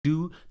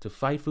do to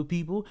fight for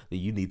people, then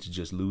you need to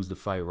just lose the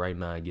fight right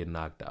now and get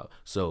knocked out.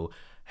 So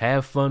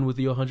have fun with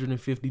your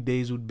 150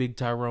 days with Big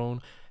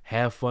Tyrone.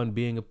 Have fun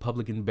being a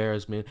public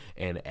embarrassment.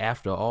 And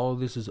after all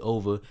this is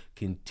over,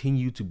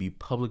 continue to be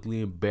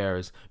publicly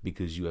embarrassed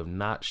because you have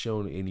not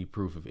shown any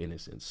proof of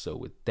innocence. So,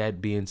 with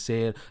that being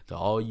said, to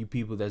all you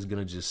people that's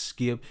going to just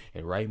skip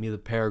and write me the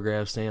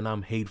paragraph saying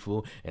I'm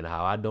hateful and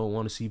how I don't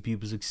want to see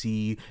people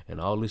succeed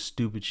and all this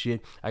stupid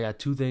shit, I got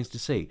two things to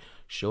say.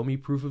 Show me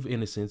proof of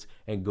innocence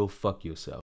and go fuck yourself.